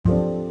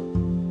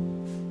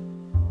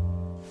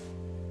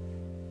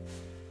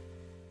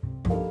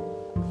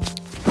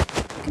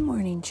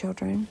morning,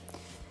 children.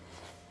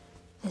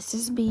 This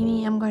is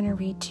Beanie. I'm going to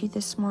read to you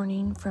this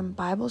morning from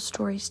Bible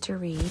Stories to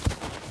Read.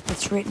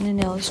 It's written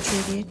and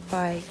illustrated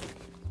by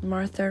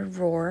Martha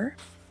Rohrer.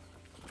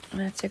 And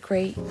that's a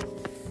great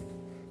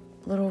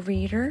little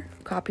reader.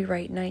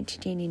 Copyright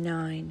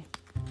 1989.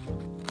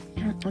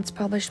 It's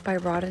published by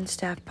Rod and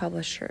Staff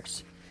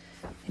Publishers.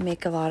 They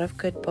make a lot of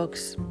good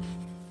books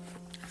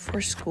for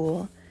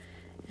school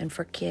and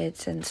for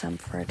kids and some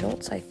for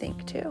adults, I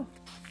think, too.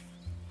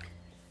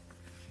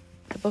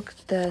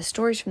 The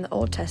stories from the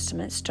Old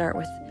Testament start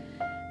with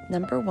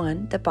number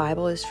 1, the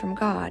Bible is from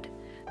God.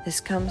 This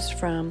comes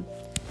from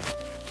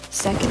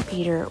 2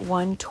 Peter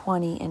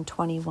 1:20 and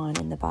 21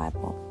 in the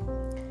Bible.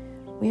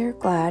 We are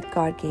glad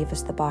God gave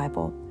us the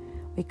Bible.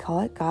 We call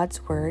it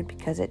God's Word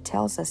because it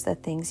tells us the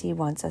things He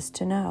wants us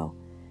to know.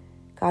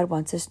 God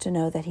wants us to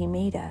know that He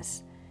made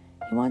us.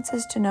 He wants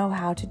us to know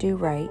how to do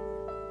what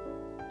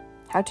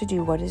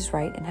is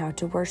right, and how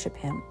to worship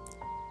Him.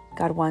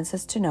 God wants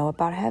us to know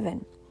about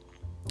heaven.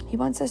 He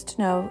wants us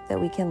to know that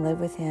we can live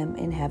with Him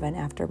in heaven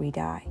after we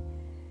die.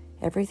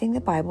 Everything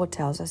the Bible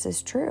tells us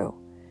is true.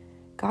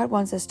 God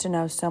wants us to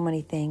know so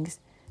many things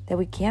that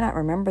we cannot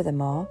remember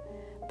them all,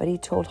 but He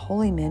told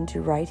holy men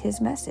to write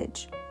His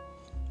message.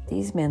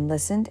 These men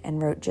listened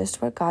and wrote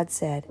just what God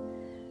said.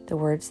 The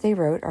words they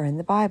wrote are in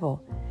the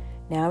Bible.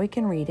 Now we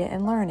can read it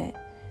and learn it.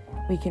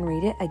 We can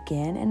read it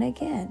again and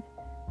again.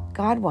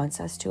 God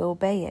wants us to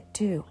obey it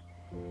too.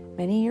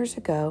 Many years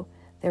ago,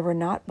 there were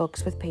not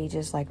books with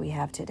pages like we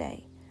have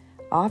today.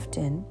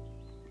 Often,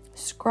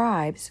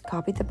 scribes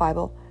copied the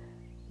Bible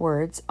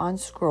words on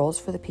scrolls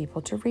for the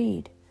people to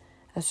read.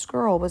 A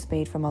scroll was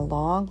made from a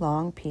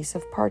long piece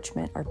of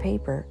parchment or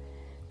paper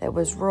that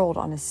was rolled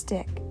on a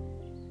stick.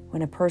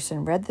 When a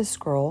person read the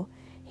scroll,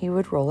 he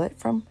would roll it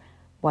from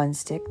one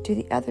stick to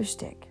the other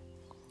stick.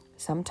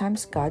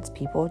 Sometimes God's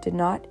people did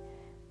not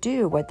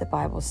do what the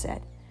Bible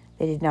said.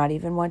 They did not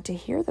even want to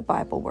hear the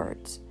Bible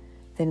words.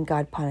 Then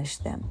God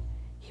punished them.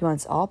 He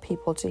wants all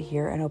people to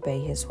hear and obey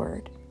His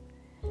word.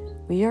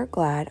 We are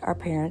glad our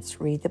parents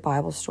read the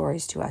Bible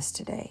stories to us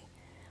today.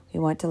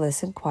 We want to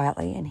listen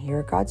quietly and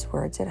hear God's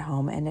words at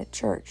home and at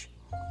church.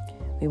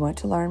 We want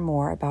to learn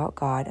more about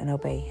God and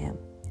obey Him.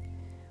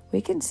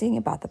 We can sing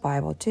about the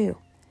Bible too.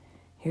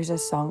 Here's a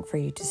song for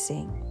you to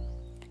sing.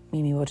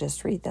 Mimi will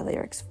just read the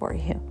lyrics for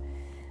you.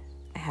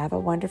 I have a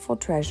wonderful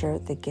treasure,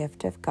 the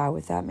gift of God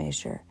without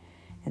measure,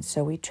 and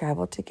so we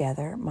travel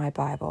together, my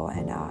Bible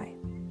and I.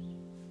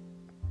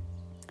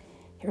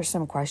 Here are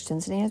some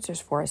questions and answers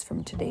for us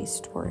from today's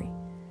story.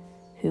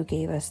 Who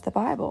gave us the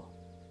Bible?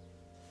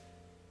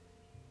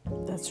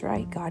 That's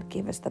right, God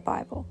gave us the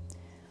Bible.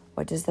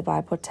 What does the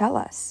Bible tell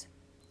us?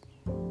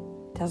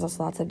 It tells us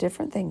lots of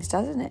different things,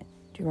 doesn't it?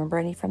 Do you remember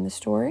any from the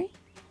story?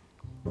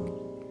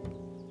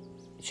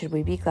 Should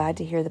we be glad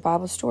to hear the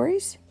Bible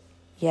stories?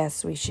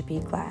 Yes, we should be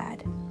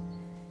glad.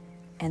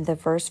 And the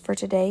verse for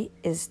today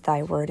is,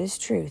 Thy word is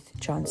truth,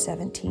 John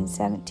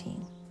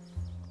 17:17.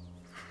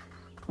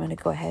 I'm going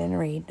to go ahead and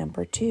read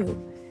number 2.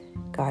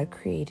 God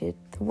created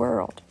the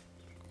world.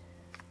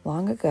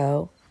 Long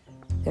ago,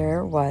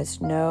 there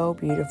was no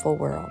beautiful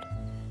world.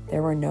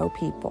 There were no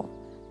people.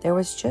 There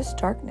was just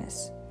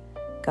darkness.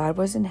 God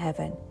was in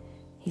heaven.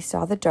 He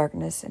saw the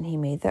darkness and He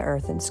made the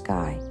earth and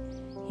sky.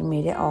 He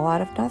made it all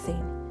out of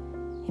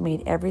nothing. He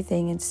made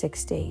everything in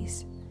 6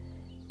 days.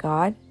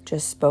 God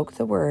just spoke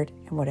the word,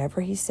 and whatever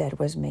He said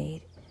was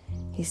made.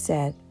 He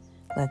said,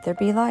 Let there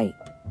be light.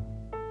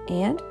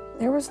 And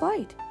there was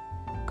light.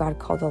 God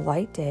called the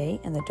light day,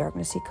 and the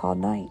darkness He called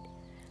night.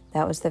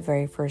 That was the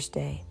very first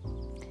day.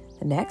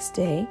 The next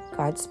day,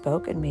 God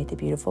spoke and made the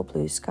beautiful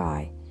blue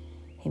sky.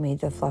 He made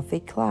the fluffy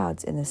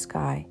clouds in the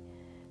sky.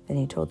 Then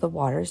He told the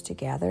waters to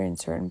gather in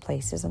certain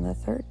places on the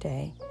third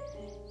day.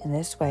 In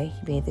this way,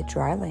 He made the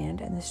dry land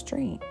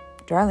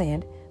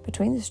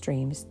between the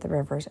streams, the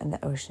rivers, and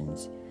the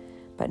oceans.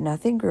 But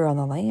nothing grew on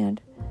the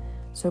land.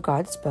 So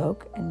God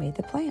spoke and made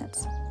the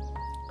plants.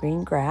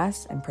 Green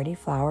grass and pretty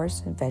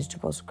flowers and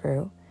vegetables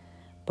grew.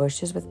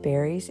 Bushes with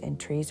berries and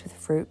trees with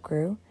fruit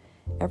grew.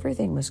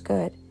 Everything was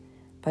good,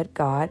 but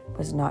God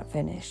was not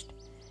finished.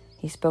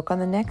 He spoke on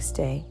the next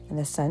day, and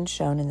the sun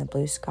shone in the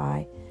blue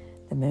sky.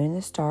 The moon and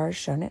the stars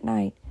shone at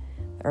night.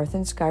 The earth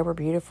and sky were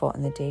beautiful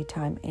in the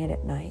daytime and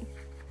at night.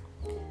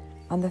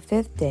 On the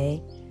 5th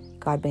day,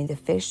 God made the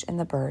fish and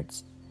the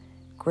birds.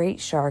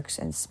 Great sharks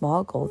and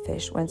small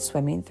goldfish went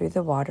swimming through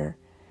the water.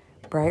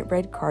 Bright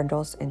red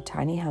cardinals and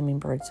tiny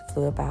hummingbirds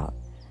flew about.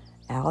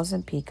 Owls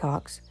and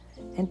peacocks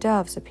and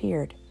doves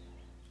appeared.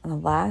 At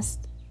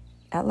last,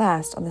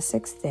 on the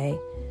 6th day,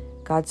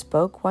 God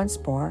spoke once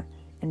more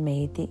and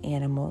made the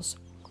animals.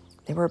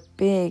 There were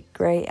big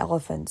gray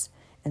elephants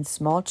and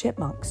small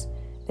chipmunks.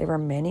 There were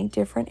many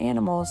different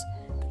animals,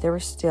 but there were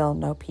still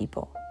no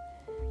people.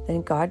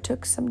 Then God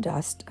took some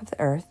dust of the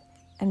earth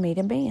and made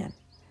a man.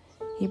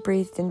 He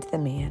breathed into the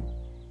man,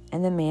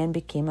 and the man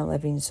became a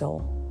living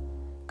soul.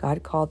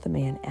 God called the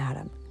man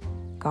Adam.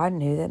 God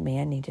knew that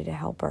man needed a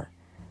helper,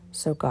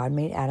 so God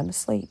made Adam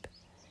sleep.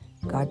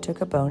 God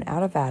took a bone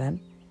out of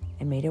Adam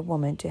and made a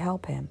woman to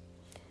help him.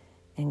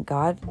 And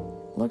God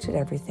looked at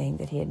everything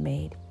that he had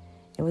made.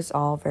 It was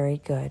all very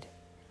good.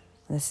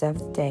 On the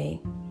seventh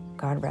day,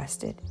 God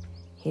rested.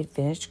 He had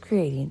finished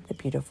creating the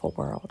beautiful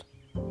world.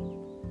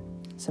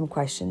 Some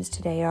questions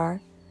today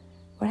are,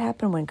 what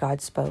happened when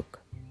God spoke?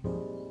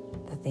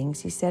 The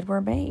things he said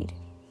were made.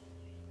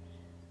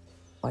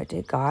 What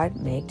did God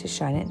make to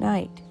shine at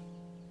night?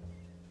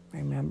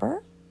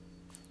 Remember?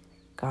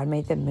 God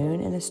made the moon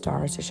and the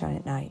stars to shine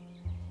at night.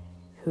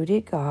 Who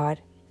did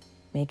God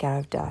make out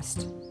of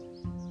dust?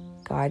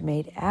 God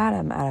made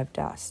Adam out of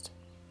dust.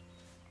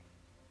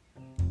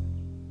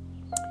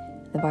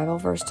 The Bible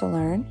verse to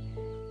learn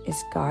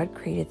is God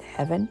created the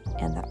heaven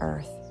and the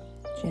earth.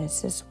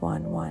 Genesis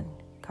 1:1.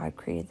 God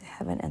created the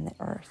heaven and the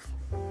earth.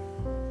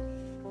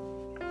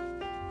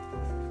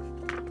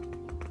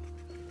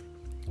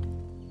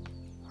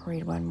 I'll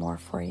read one more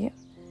for you.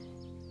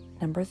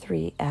 Number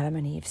 3, Adam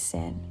and Eve's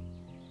sin.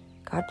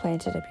 God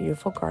planted a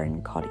beautiful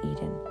garden called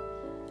Eden.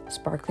 A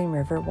sparkling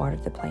river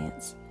watered the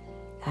plants.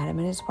 Adam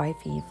and his wife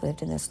Eve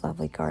lived in this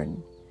lovely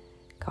garden.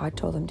 God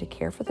told them to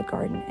care for the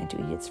garden and to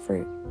eat its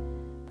fruit.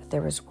 But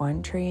there was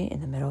one tree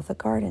in the middle of the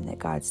garden that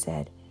God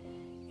said,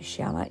 "You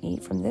shall not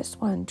eat from this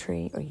one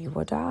tree or you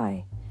will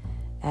die."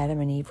 Adam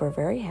and Eve were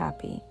very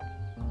happy.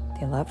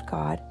 They loved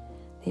God.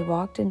 They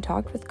walked and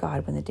talked with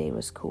God when the day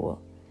was cool.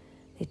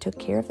 They took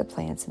care of the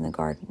plants in the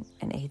garden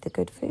and ate the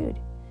good food.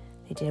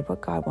 They did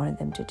what God wanted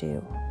them to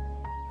do.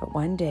 But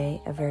one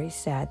day, a very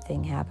sad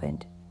thing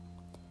happened.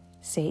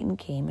 Satan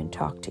came and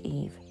talked to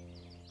Eve.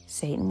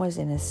 Satan was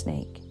in a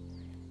snake.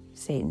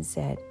 Satan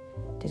said,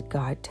 "Did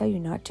God tell you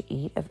not to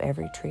eat of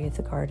every tree of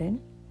the garden?"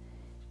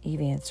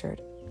 Eve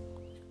answered,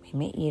 "We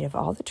may eat of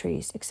all the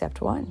trees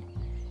except one.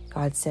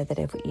 God said that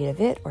if we eat of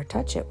it or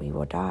touch it, we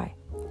will die."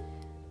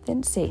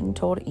 Then Satan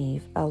told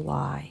Eve a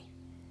lie.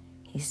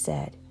 He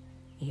said,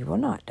 "You will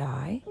not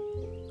die.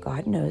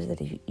 God knows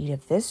that if you eat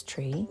of this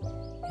tree,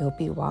 you'll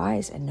be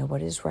wise and know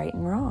what is right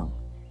and wrong."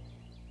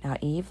 Now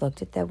Eve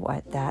looked at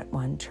that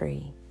one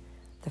tree.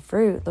 The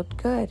fruit looked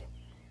good.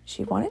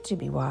 She wanted to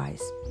be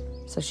wise,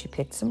 so she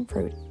picked some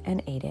fruit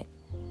and ate it.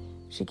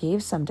 She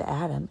gave some to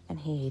Adam, and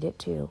he ate it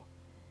too.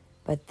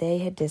 But they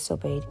had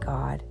disobeyed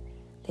God.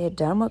 They had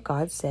done what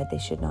God said they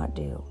should not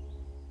do.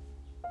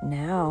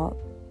 Now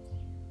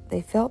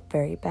they felt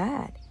very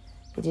bad.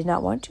 They did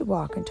not want to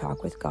walk and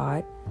talk with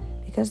God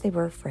because they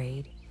were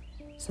afraid.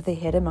 So they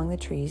hid among the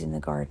trees in the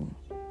garden.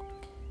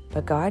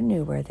 But God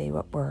knew where they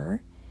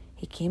were.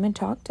 He came and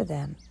talked to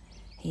them.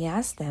 He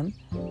asked them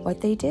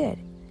what they did.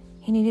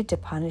 He needed to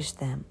punish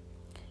them.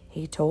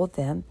 He told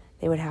them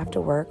they would have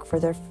to work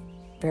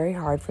very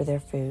hard for their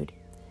food.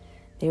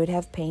 They would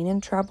have pain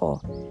and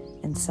trouble,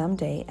 and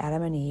someday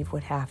Adam and Eve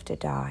would have to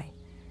die.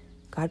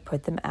 God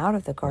put them out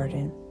of the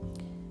garden.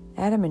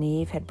 Adam and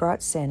Eve had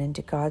brought sin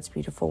into God's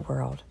beautiful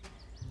world,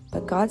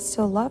 but God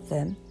still loved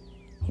them.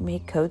 He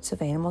made coats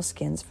of animal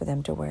skins for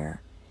them to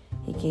wear.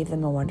 He gave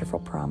them a wonderful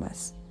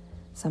promise.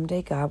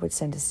 Someday God would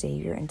send a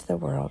Savior into the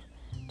world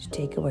to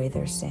take away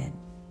their sin.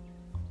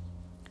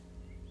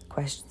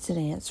 Questions and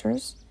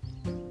answers.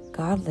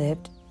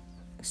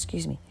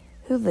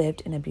 Who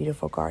lived in a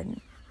beautiful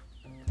garden?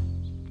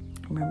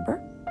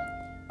 Remember?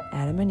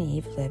 Adam and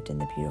Eve lived in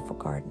the beautiful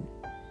garden.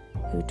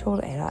 Who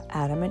told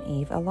Adam and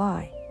Eve a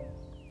lie?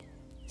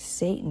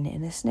 Satan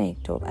and a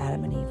snake told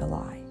Adam and Eve a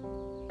lie.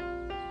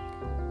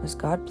 Was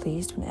God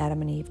pleased when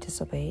Adam and Eve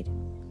disobeyed?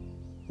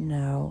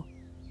 No,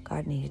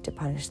 God needed to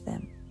punish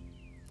them.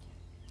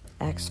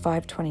 Acts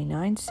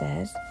 5:29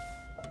 says,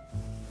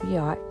 we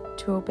ought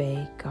to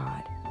obey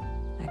God.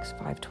 Acts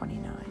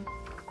 5:29.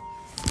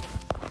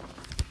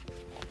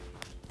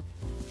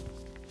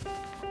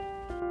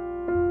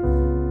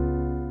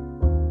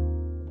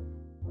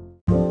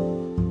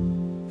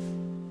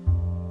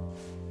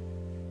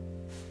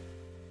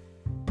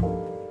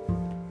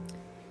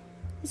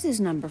 This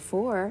is number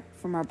 4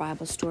 from our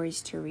Bible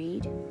stories to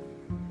read.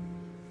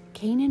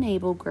 Cain and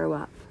Abel grow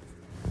up.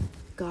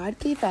 God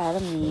gave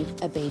Adam and Eve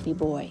a baby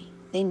boy.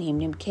 They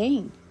named him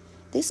Cain.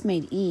 This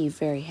made Eve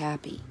very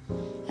happy.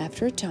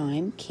 After a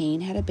time, Cain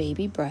had a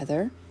baby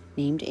brother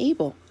named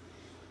Abel.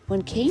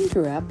 When Cain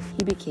grew up,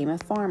 he became a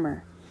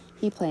farmer.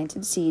 He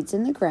planted seeds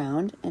in the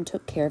ground and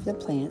took care of the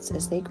plants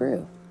as they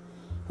grew.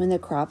 When the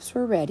crops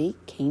were ready,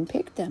 Cain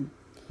picked them.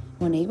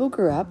 When Abel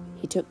grew up,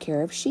 he took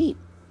care of sheep.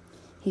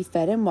 He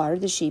fed and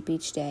watered the sheep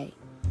each day.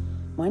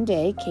 One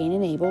day, Cain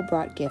and Abel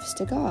brought gifts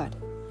to God.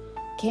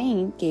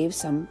 Cain gave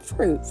some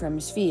fruit from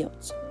his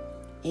fields.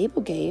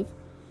 Abel gave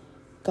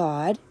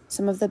God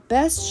some of the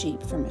best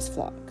sheep from his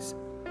flocks.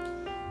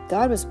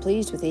 God was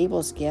pleased with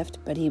Abel's gift,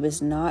 but he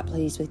was not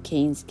pleased with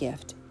Cain's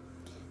gift.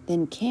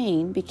 Then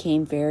Cain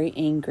became very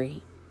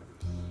angry.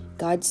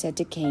 God said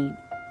to Cain,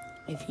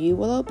 "If you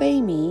will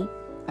obey me,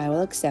 I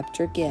will accept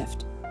your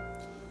gift."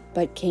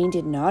 But Cain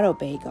did not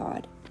obey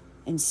God.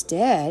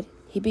 Instead,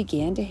 he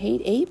began to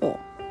hate Abel.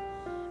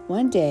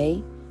 One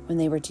day, when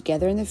they were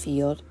together in the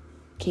field,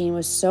 Cain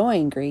was so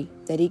angry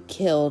that he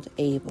killed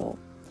Abel.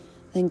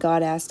 Then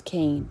God asked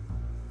Cain,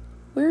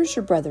 "Where is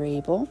your brother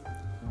Abel?"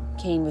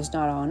 Cain was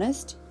not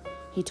honest.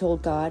 He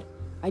told God,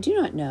 "I do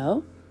not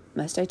know."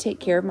 Must I take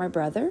care of my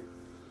brother?"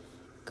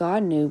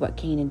 God knew what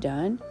Cain had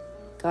done.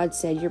 God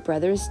said, "Your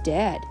brother is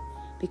dead.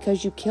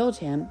 Because you killed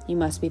him, you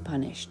must be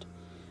punished.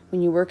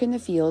 When you work in the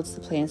fields,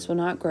 the plants will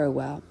not grow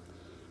well.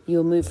 You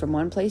will move from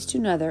one place to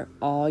another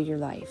all your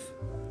life."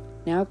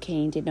 Now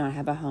Cain did not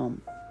have a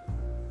home.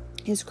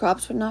 His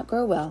crops would not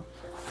grow well.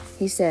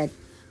 He said,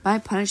 "My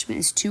punishment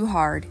is too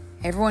hard.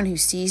 Everyone who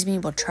sees me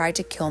will try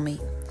to kill me."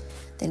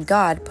 Then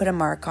God put a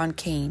mark on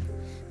Cain.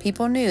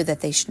 People knew that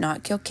they should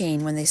not kill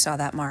Cain when they saw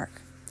that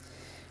mark.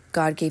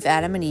 God gave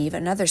Adam and Eve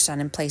another son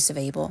in place of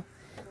Abel.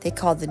 They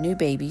called the new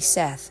baby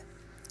Seth.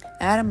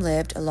 Adam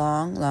lived a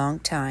long, long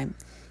time.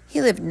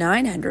 He lived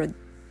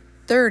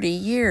 930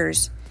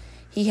 years.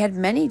 He had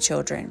many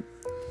children.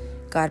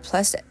 God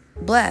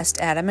blessed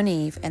Adam and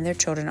Eve and their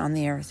children on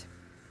the earth.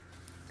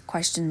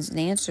 Questions and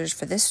answers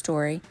for this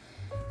story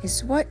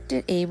is, what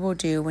did Abel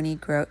do when he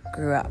grew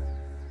up?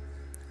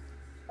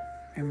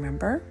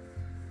 Remember?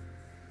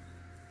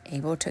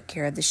 Abel took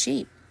care of the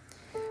sheep.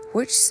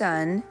 Which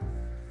son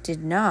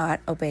did not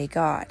obey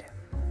God?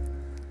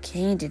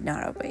 Cain did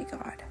not obey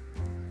God.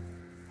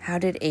 How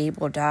did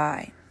Abel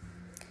die?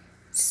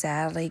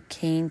 Sadly,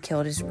 Cain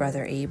killed his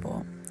brother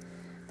Abel.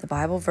 The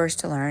Bible verse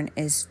to learn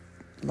is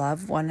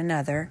love one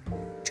another,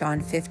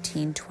 John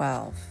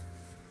 15:12.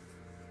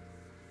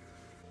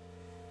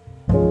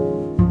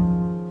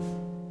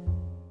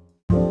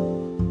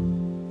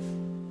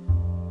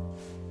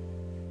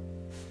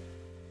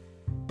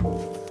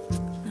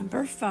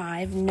 Number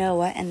 5,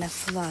 Noah and the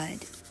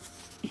flood.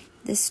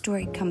 This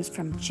story comes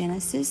from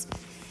Genesis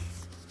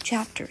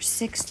chapter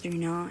 6 through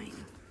 9.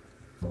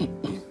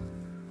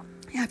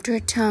 After a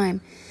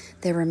time,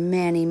 there were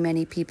many,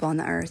 many people on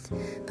the earth,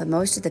 but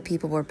most of the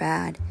people were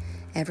bad.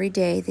 Every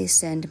day they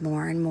sinned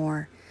more and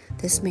more.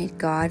 This made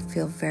God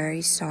feel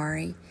very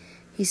sorry.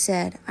 He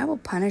said, "I will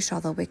punish all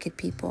the wicked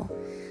people."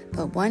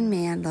 But one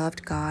man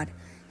loved God.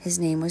 His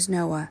name was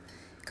Noah.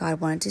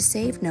 God wanted to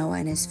save Noah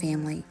and his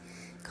family.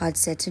 God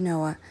said to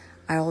Noah,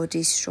 "I will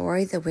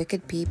destroy the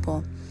wicked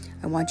people.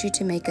 I want you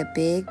to make a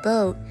big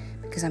boat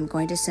because I'm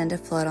going to send a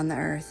flood on the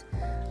earth.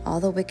 All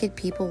the wicked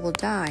people will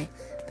die,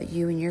 but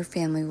you and your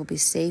family will be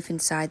safe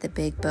inside the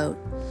big boat.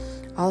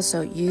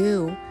 Also,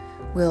 you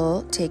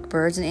will take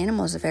birds and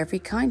animals of every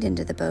kind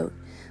into the boat.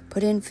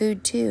 Put in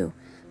food too.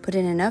 Put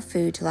in enough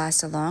food to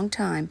last a long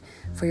time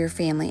for your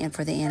family and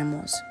for the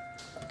animals."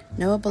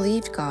 Noah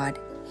believed God.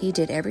 He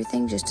did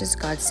everything just as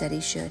God said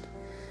he should.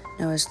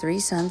 Noah's 3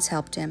 sons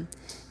helped him.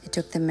 It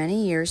took them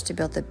many years to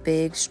build the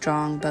big,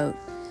 strong boat.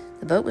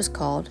 The boat was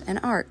called an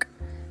ark.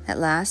 At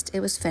last, it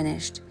was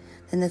finished.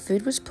 Then the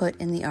food was put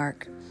in the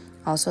ark.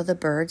 Also, the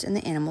birds and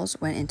the animals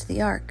went into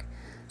the ark.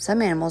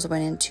 Some animals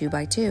went in 2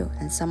 by 2,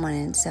 and some went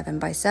in 7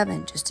 by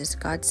 7, just as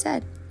God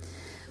said.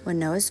 When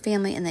Noah's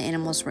family and the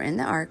animals were in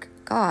the ark,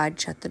 God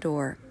shut the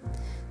door.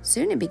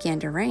 Soon it began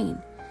to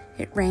rain.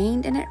 It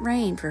rained and it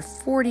rained for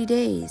 40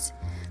 days.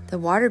 The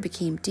water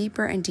became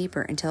deeper and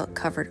deeper until it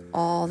covered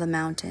all the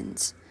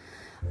mountains.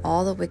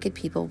 All the wicked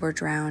people were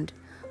drowned.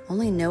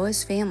 Only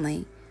Noah's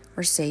family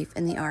were safe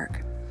in the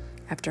ark.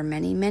 After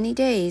many, many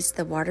days,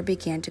 the water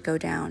began to go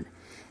down.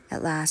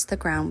 At last, the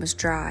ground was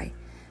dry.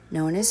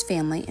 Noah and his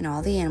family and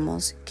all the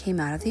animals came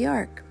out of the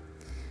ark.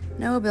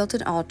 Noah built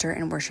an altar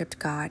and worshipped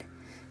God.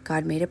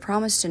 God made a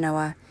promise to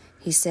Noah.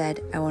 He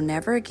said, "I will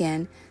never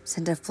again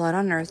send a flood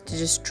on earth to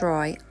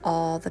destroy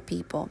all the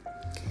people."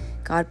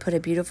 God put a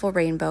beautiful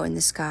rainbow in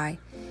the sky.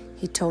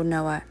 He told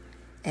Noah,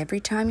 "Every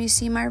time you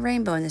see my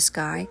rainbow in the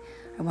sky,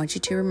 I want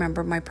you to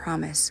remember my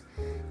promise."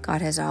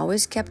 God has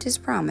always kept his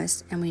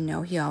promise, and we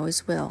know he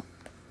always will.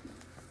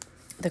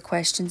 The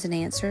questions and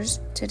answers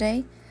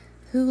today.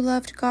 Who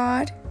loved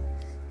God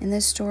in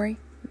this story?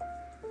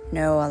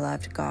 Noah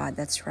loved God,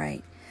 that's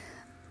right.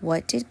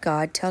 What did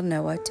God tell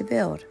Noah to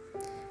build?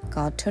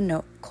 God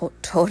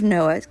told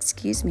Noah,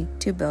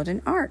 to build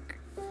an ark.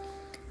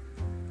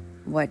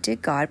 What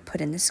did God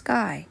put in the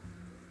sky?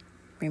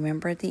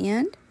 Remember at the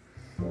end?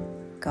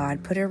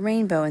 God put a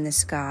rainbow in the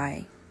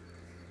sky.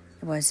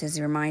 It was his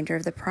reminder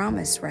of the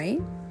promise,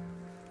 right?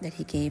 That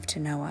he gave to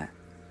Noah.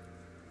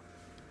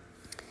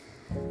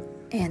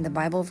 And the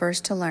Bible verse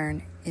to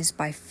learn is,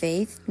 by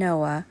faith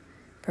Noah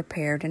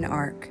prepared an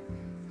ark.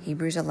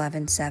 Hebrews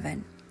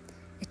 11:7.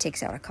 It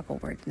takes out a couple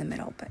words in the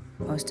middle, but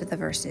most of the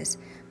verse is,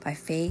 by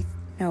faith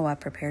Noah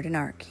prepared an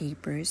ark.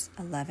 Hebrews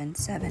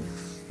 11:7.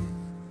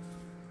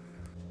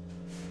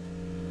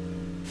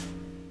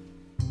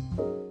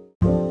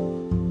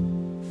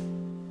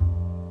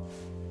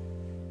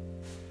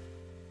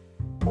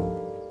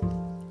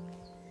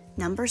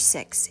 Number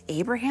 6,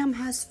 Abraham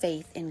has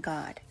faith in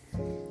God.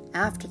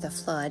 After the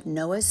flood,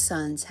 Noah's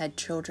sons had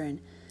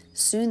children.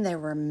 Soon there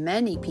were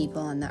many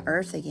people on the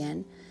earth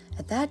again.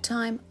 At that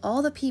time,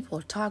 all the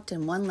people talked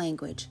in one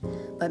language,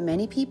 but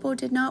many people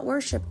did not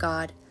worship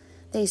God.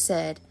 They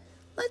said,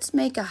 "Let's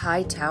make a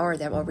high tower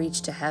that will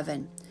reach to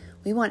heaven.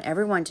 We want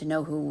everyone to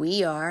know who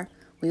we are.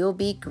 We will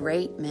be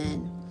great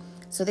men."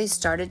 So they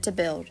started to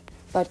build,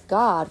 but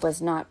God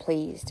was not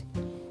pleased.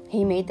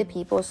 He made the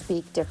people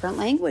speak different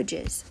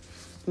languages.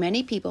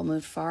 Many people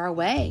moved far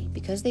away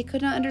because they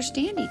could not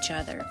understand each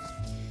other.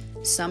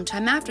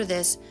 Sometime after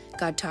this,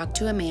 God talked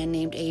to a man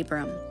named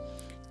Abram.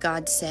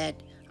 God said,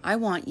 I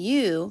want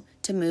you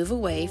to move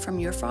away from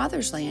your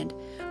father's land.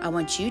 I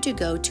want you to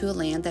go to a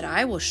land that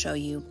I will show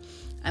you.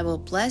 I will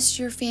bless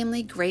your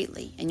family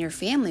greatly, and your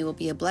family will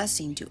be a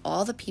blessing to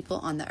all the people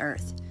on the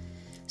earth.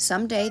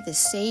 Someday the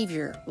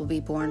Savior will be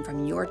born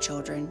from your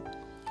children.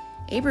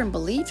 Abram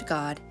believed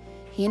God.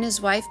 He and his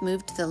wife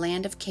moved to the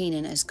land of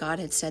Canaan as God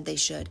had said they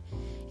should.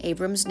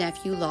 Abram's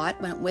nephew Lot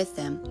went with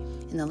them.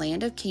 In the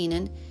land of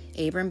Canaan,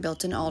 Abram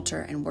built an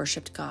altar and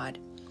worshipped God.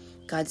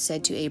 God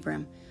said to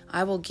Abram,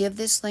 I will give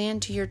this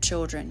land to your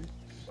children.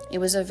 It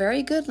was a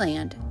very good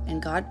land,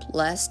 and God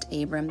blessed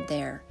Abram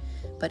there.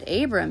 But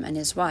Abram and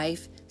his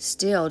wife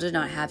still did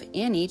not have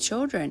any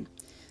children.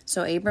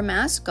 So Abram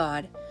asked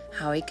God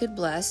how he would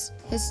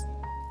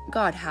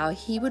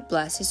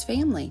bless his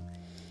family.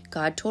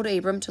 God told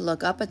Abram to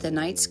look up at the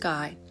night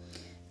sky.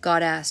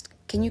 God asked,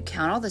 Can you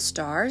count all the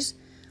stars?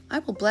 I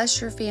will bless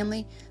your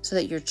family so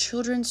that your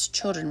children's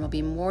children will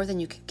be more than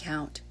you can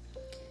count.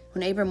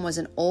 When Abram was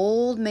an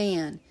old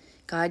man,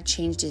 God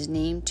changed his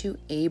name to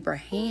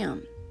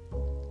Abraham.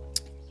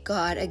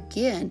 God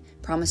again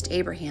promised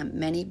Abraham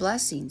many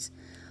blessings.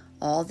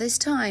 All this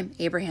time,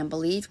 Abraham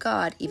believed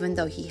God even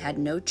though he had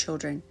no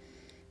children.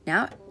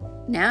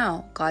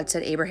 Now, God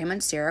said Abraham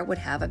and Sarah would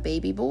have a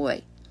baby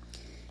boy.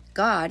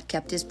 God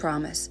kept his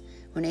promise.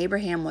 When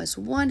Abraham was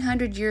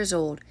 100 years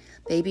old,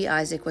 baby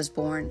Isaac was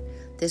born.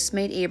 This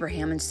made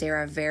Abraham and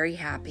Sarah very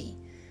happy.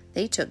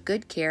 They took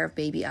good care of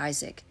baby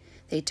Isaac.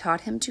 They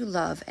taught him to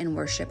love and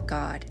worship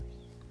God.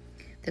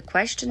 The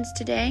questions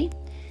today: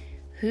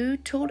 who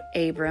told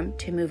Abram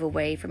to move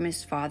away from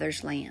his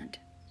father's land?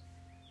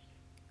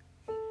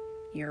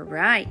 You're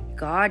right,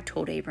 God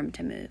told Abram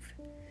to move.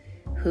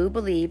 Who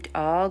believed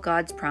all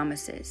God's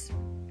promises?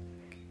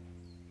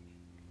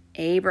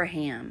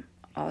 Abraham,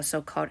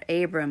 also called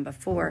Abram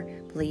before,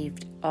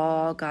 believed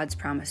all God's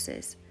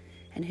promises.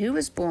 And who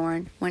was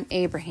born when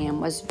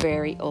Abraham was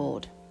very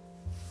old?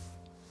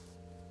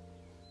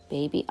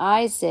 Baby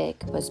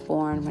Isaac was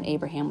born when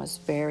Abraham was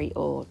very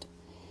old.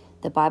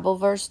 The Bible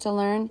verse to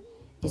learn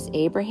is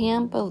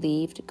Abraham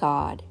believed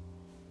God.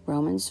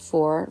 Romans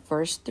 4,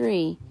 verse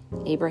 3,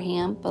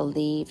 Abraham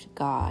believed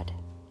God.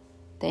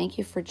 Thank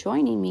you for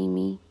joining me,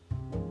 Mimi.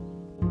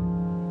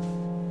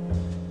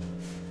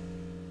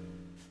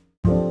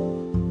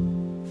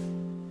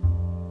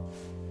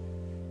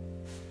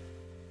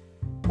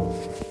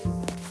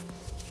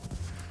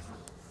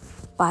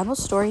 Bible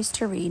stories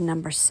to read,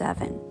 number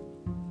 7.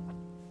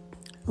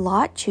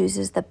 Lot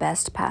chooses the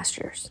best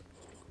pastures.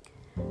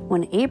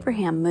 When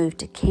Abraham moved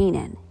to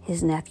Canaan,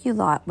 his nephew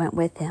Lot went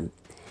with him.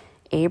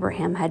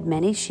 Abraham had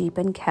many sheep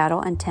and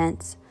cattle and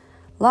tents.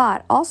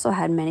 Lot also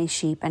had many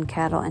sheep and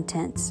cattle and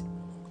tents.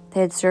 They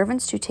had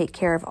servants to take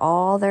care of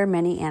all their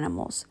many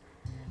animals.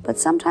 But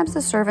sometimes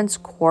the servants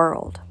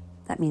quarreled.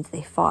 That means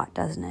they fought,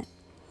 doesn't it?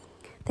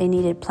 They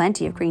needed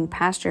plenty of green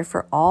pasture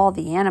for all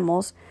the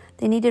animals.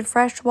 They needed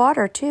fresh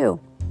water, too.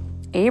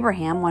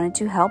 Abraham wanted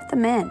to help the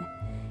men.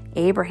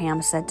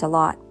 Abraham said to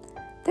Lot,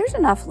 There's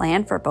enough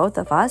land for both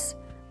of us.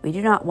 We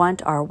do not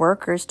want our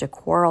workers to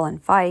quarrel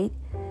and fight.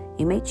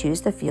 You may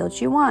choose the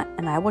fields you want,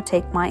 and I will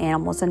take my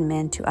animals and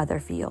men to other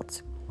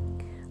fields.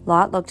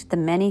 Lot looked at the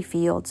many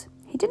fields.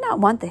 He did not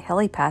want the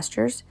hilly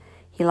pastures.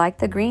 He liked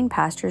the green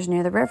pastures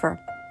near the river.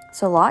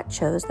 So Lot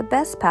chose the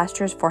best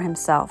pastures for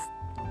himself.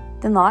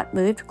 Then Lot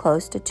moved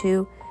close to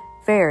 2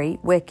 very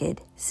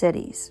wicked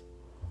cities.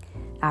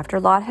 After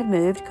Lot had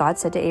moved, God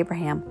said to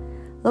Abraham,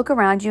 Look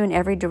around you in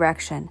every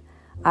direction.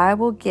 I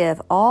will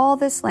give all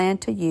this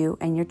land to you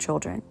and your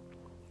children.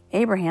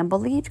 Abraham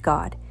believed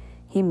God.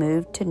 He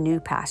moved to new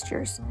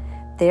pastures.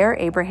 There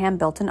Abraham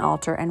built an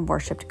altar and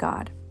worshipped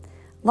God.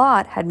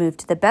 Lot had moved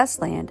to the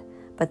best land,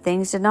 but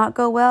things did not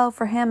go well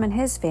for him and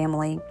his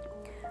family.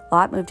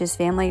 Lot moved his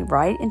family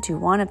right into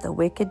one of the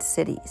wicked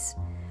cities.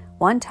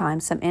 One time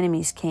some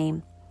enemies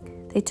came.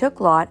 They took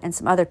Lot and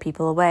some other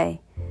people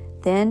away.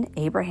 Then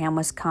Abraham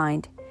was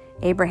kind.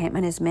 Abraham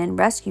and his men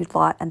rescued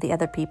Lot and the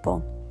other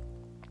people.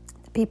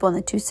 The people in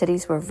the 2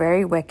 cities were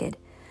very wicked,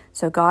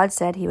 so God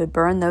said he would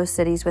burn those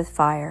cities with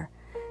fire.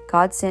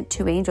 God sent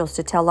 2 angels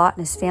to tell Lot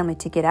and his family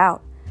to get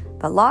out,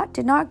 but Lot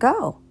did not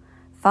go.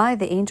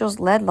 Finally, the angels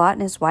led Lot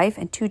and his wife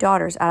and 2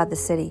 daughters out of the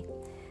city.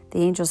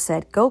 The angels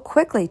said, Go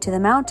quickly to the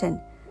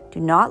mountain. Do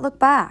not look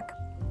back.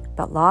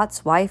 But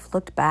Lot's wife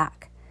looked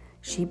back.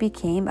 She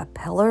became a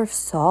pillar of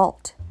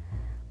salt.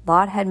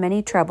 Lot had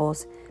many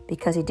troubles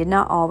because he did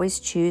not always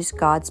choose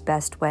God's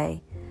best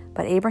way.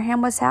 But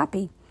Abraham was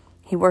happy.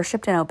 He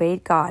worshipped and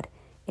obeyed God.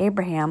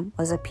 Abraham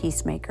was a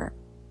peacemaker.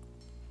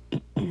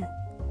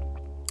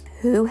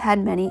 Who had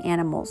many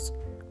animals?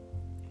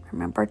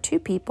 Remember, 2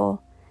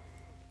 people.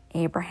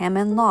 Abraham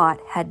and Lot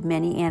had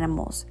many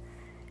animals.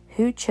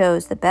 Who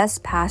chose the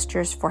best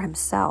pastures for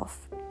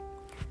himself?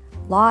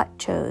 Lot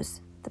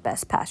chose the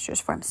best pastures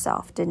for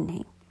himself, didn't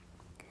he?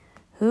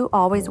 Who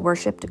always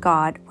worshipped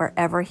God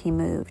wherever he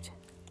moved?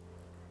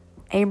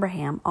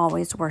 Abraham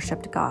always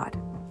worshipped God.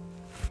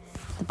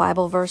 The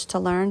Bible verse to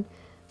learn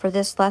for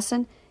this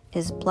lesson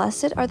is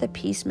 "Blessed are the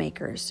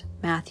peacemakers,"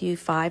 Matthew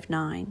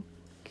 5:9.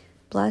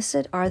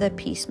 Blessed are the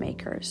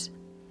peacemakers,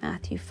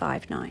 Matthew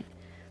 5:9.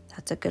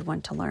 That's a good one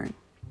to learn.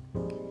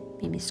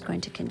 Mimi's going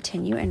to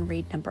continue and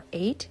read number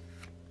 8.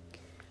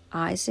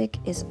 Isaac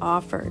is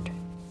offered.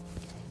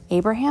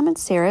 Abraham and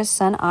Sarah's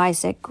son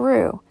Isaac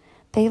grew.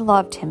 They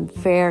loved him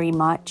very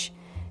much.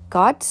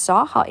 God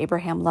saw how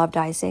Abraham loved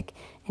Isaac,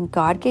 and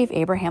God gave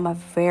Abraham a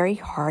very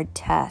hard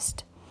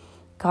test.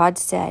 God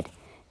said,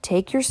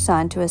 "Take your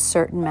son to a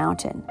certain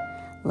mountain,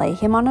 lay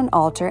him on an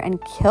altar,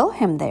 and kill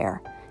him there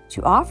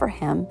to offer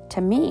him to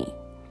me."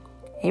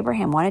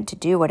 Abraham wanted to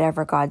do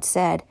whatever God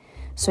said,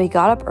 so he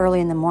got up early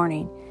in the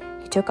morning.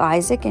 He took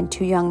Isaac and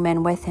 2 young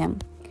men with him.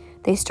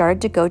 They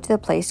started to go to the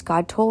place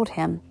God told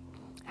him.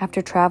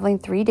 After traveling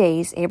 3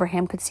 days,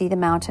 Abraham could see the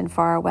mountain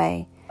far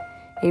away.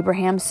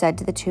 Abraham said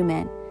to the 2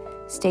 men,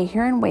 "Stay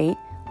here and wait.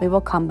 We will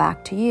come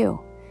back to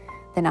you."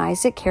 Then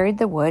Isaac carried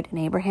the wood, and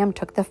Abraham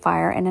took the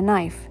fire and a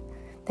knife.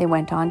 They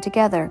went on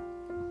together.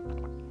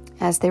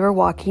 As they were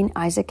walking,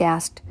 Isaac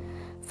asked,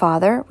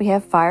 "Father, we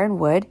have fire and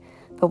wood,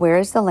 but where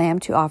is the lamb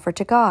to offer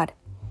to God?"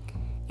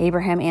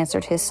 Abraham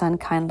answered his son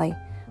kindly,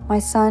 "My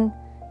son,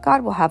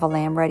 God will have a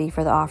lamb ready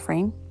for the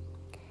offering."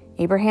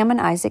 Abraham and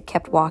Isaac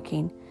kept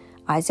walking.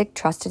 Isaac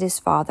trusted his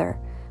father.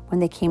 When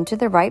they came to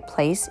the right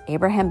place,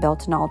 Abraham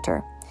built an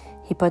altar.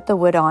 He put the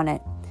wood on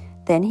it.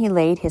 Then he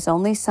laid his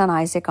only son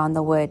Isaac on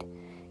the wood.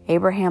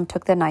 Abraham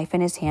took the knife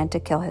in his hand to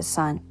kill his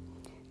son.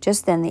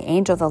 Just then the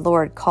angel of the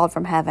Lord called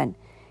from heaven,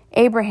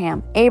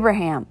 "Abraham,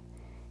 Abraham!"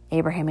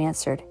 Abraham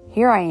answered,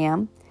 "Here I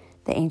am."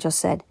 The angel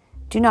said,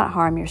 "Do not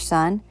harm your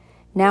son.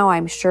 Now I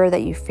am sure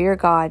that you fear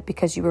God,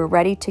 because you were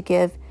ready to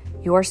give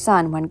your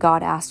son when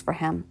God asked for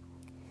him."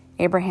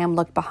 Abraham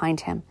looked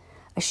behind him.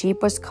 A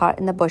sheep was caught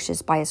in the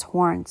bushes by his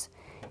horns.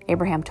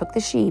 Abraham took the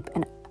sheep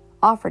and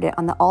offered it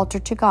on the altar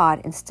to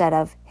God instead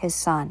of his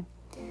son.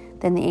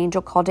 Then the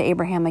angel called to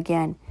Abraham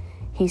again.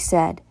 He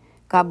said,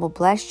 "God will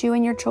bless you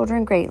and your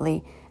children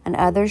greatly, and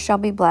others shall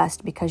be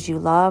blessed because you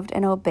loved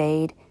and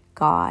obeyed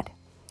God."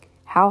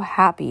 How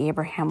happy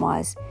Abraham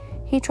was.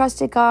 He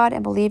trusted God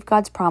and believed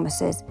God's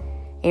promises.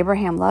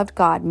 Abraham loved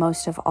God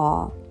most of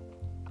all.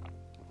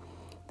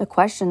 The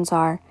questions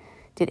are,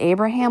 did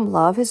Abraham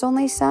love his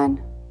only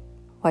son?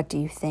 What do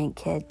you think,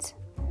 kids?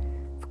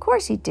 Of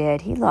course he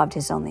did. He loved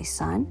his only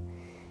son.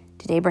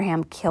 Did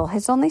Abraham kill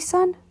his only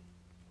son?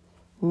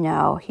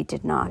 No, he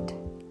did not.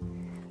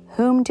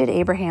 Whom did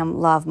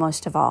Abraham love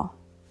most of all?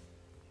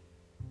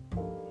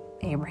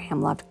 Abraham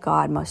loved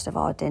God most of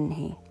all, didn't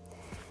he?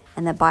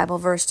 And the Bible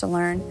verse to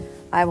learn,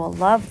 "I will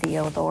love thee,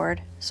 O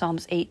Lord,"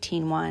 Psalms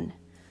 18:1.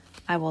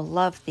 I will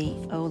love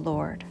thee, O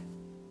Lord.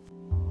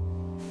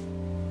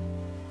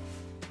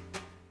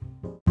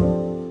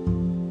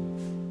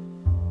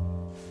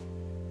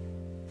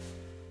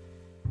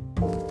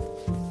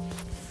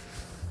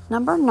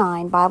 Number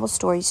 9 Bible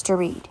stories to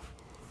read.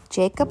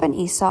 Jacob and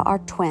Esau are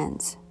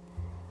twins.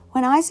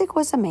 When Isaac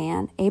was a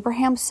man,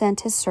 Abraham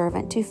sent his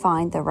servant to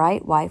find the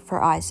right wife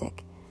for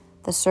Isaac.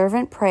 The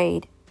servant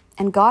prayed,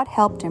 and God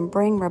helped him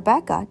bring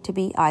Rebekah to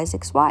be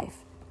Isaac's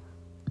wife.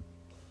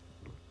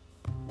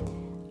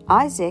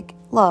 Isaac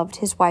loved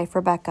his wife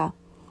Rebekah.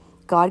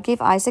 God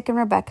gave Isaac and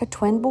Rebekah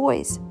twin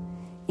boys.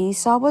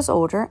 Esau was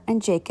older,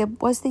 and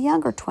Jacob was the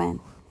younger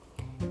twin.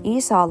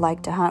 Esau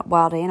liked to hunt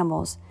wild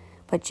animals,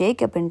 but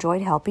Jacob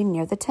enjoyed helping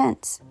near the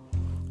tents.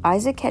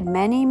 Isaac had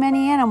many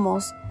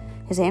animals.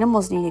 His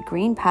animals needed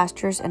green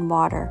pastures and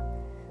water.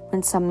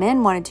 When some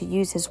men wanted to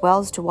use his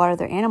wells to water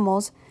their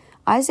animals,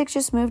 Isaac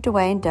just moved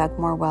away and dug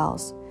more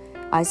wells.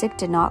 Isaac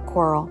did not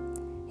quarrel.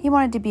 He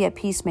wanted to be a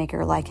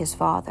peacemaker like his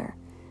father,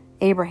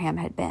 Abraham,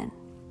 had been.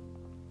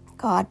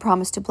 God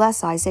promised to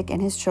bless Isaac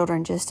and his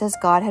children just as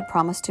God had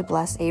promised to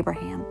bless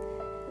Abraham.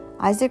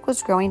 Isaac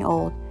was growing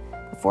old.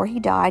 Before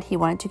he died, he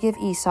wanted to give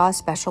Esau a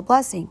special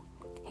blessing.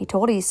 He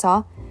told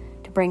Esau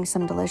to bring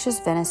some delicious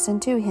venison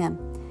to him.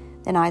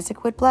 Then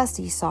Isaac would bless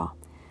Esau.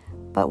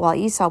 But while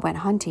Esau went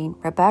hunting,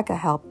 Rebekah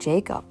helped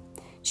Jacob.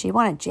 She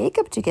wanted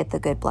Jacob to get the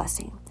good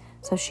blessing,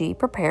 so she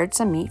prepared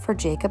some meat for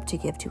Jacob to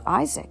give to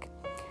Isaac.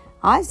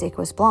 Isaac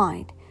was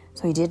blind,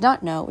 so he did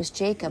not know it was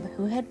Jacob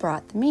who had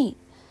brought the meat.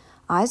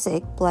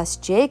 Isaac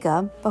blessed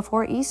Jacob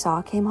before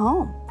Esau came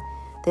home.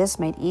 This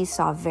made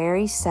Esau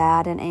very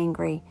sad and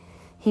angry.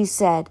 He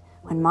said,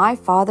 "When my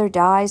father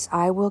dies,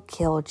 I will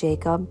kill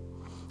Jacob."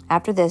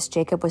 After this,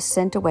 Jacob was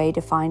sent away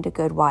to find a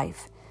good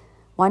wife.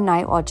 One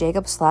night while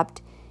Jacob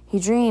slept, he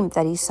dreamed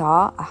that he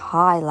saw a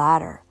high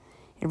ladder.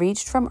 It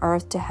reached from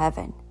earth to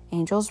heaven.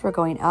 Angels were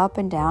going up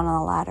and down on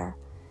the ladder.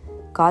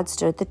 God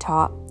stood at the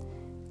top.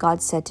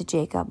 God said to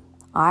Jacob,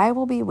 "I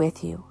will be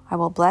with you. I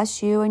will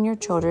bless you and your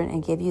children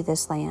and give you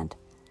this land."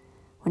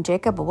 When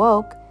Jacob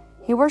awoke,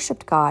 he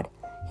worshipped God.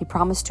 He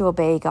promised to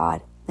obey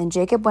God. Then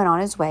Jacob went on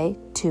his way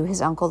to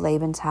his uncle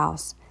Laban's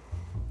house.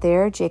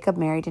 There Jacob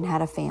married and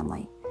had a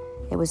family.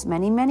 It was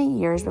many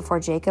years before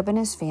Jacob brought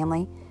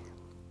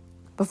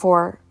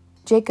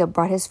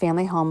his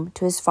family home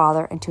to his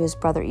father and to his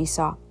brother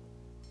Esau.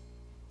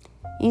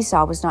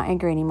 Esau was not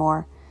angry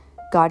anymore.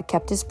 God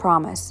kept his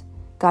promise.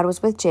 God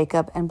was with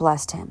Jacob and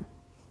blessed him.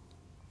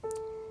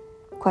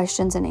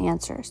 Questions and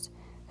answers.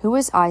 Who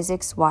was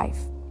Isaac's wife?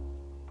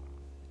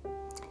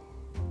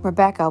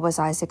 Rebekah was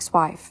Isaac's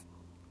wife.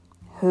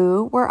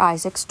 Who were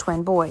Isaac's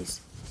twin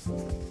boys?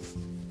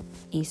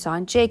 Esau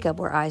and Jacob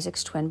were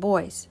Isaac's twin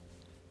boys.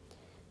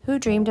 Who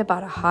dreamed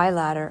about a high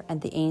ladder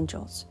and the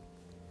angels?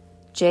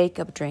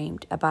 Jacob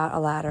dreamed about a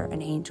ladder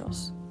and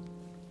angels.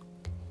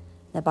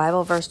 The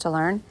Bible verse to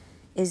learn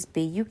is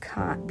be ye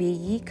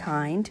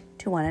kind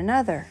to one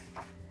another.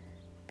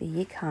 Be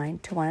ye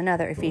kind to one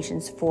another.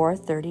 Ephesians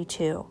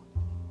 4:32.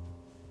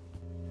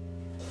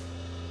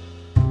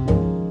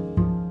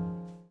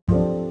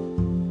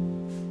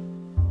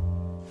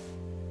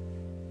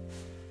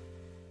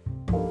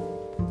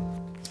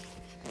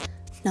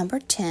 Number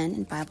 10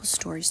 in Bible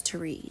stories to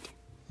read.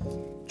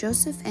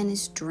 Joseph and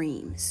his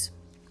dreams.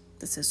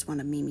 This is one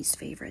of Mimi's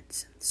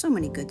favorites. So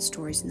many good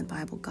stories in the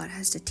Bible God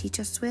has to teach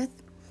us with.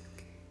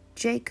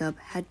 Jacob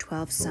had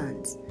 12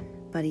 sons,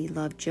 but he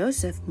loved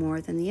Joseph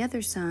more than the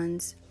other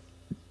sons.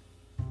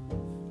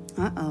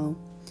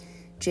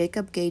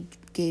 Jacob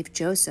gave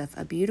Joseph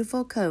a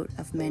beautiful coat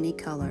of many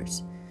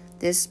colors.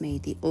 This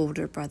made the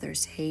older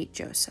brothers hate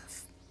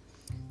Joseph.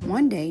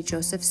 One day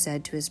Joseph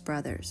said to his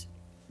brothers,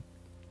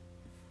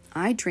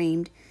 I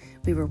dreamed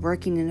we were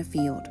working in a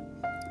field.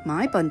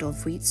 My bundle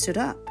of wheat stood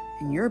up,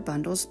 and your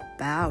bundles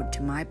bowed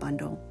to my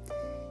bundle.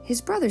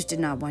 His brothers did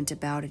not want to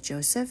bow to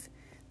Joseph.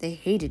 They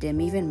hated him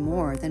even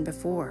more than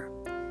before.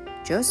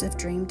 Joseph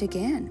dreamed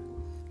again.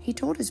 He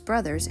told his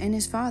brothers and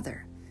his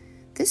father,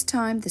 This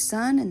time the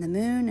sun and the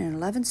moon and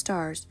 11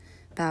 stars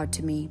bowed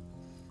to me.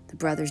 The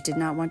brothers did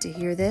not want to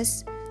hear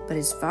this, but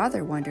his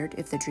father wondered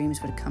if the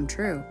dreams would come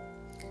true.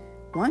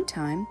 One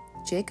time,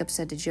 Jacob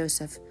said to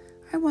Joseph,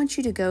 I want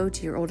you to go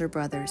to your older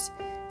brothers,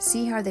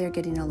 see how they are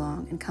getting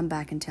along, and come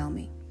back and tell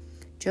me.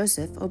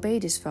 Joseph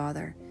obeyed his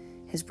father.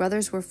 His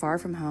brothers were far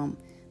from home,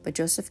 but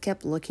Joseph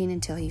kept looking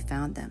until he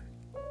found them.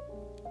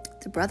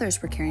 The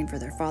brothers were caring for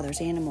their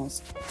father's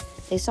animals.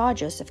 They saw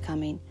Joseph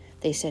coming.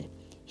 They said,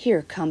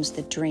 Here comes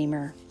the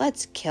dreamer.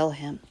 Let's kill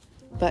him.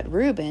 But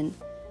Reuben,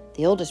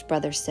 the oldest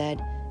brother,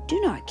 said,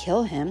 Do not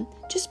kill him.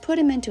 Just put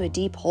him into a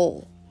deep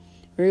hole.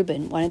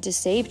 Reuben wanted to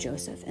save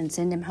Joseph and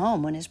send him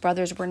home when his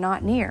brothers were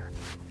not near.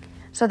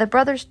 So the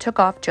brothers took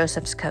off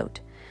Joseph's coat.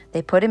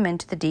 They put him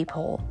into the deep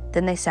hole.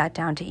 Then they sat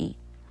down to eat.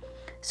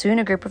 Soon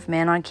a group of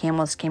men on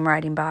camels came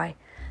riding by.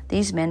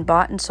 These men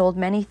bought and sold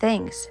many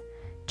things.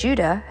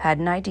 Judah had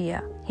an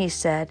idea. He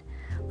said,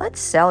 Let's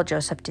sell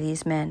Joseph to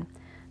these men.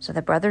 So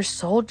the brothers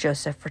sold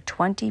Joseph for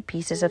 20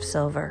 pieces of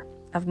silver,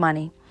 of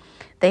money.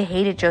 They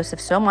hated Joseph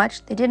so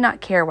much they did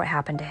not care what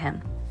happened to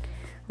him.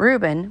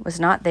 Reuben was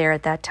not there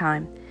at that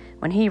time.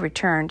 When he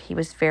returned, he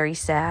was very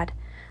sad.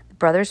 The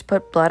brothers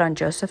put blood on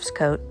Joseph's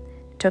coat,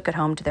 took it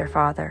home to their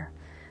father.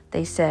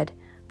 They said,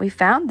 We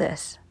found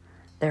this.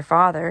 Their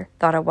father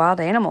thought a wild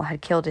animal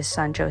had killed his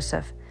son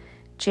Joseph.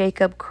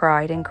 Jacob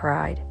cried and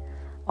cried.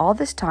 All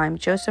this time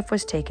Joseph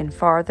was taken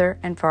farther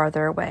and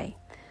farther away.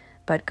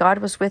 But God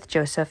was with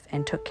Joseph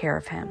and took care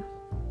of him.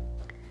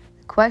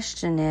 The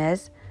question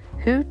is,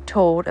 who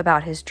told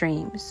about his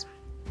dreams?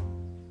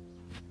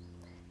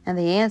 And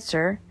the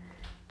answer,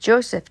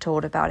 Joseph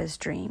told about his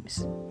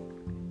dreams.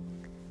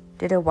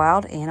 Did a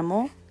wild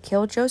animal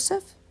kill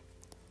Joseph?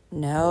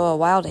 No, a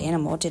wild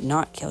animal did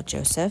not kill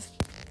Joseph.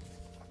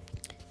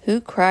 Who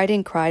cried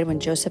and cried when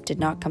Joseph did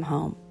not come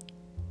home?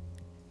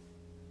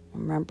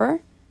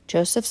 Remember,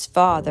 Joseph's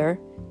father,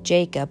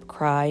 Jacob,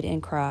 cried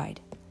and cried.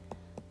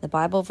 The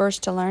Bible verse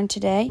to learn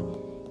today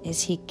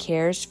is He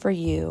cares for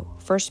you.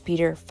 1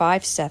 Peter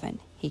 5:7.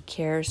 He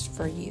cares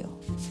for you.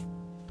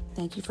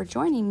 Thank you for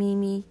joining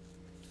me.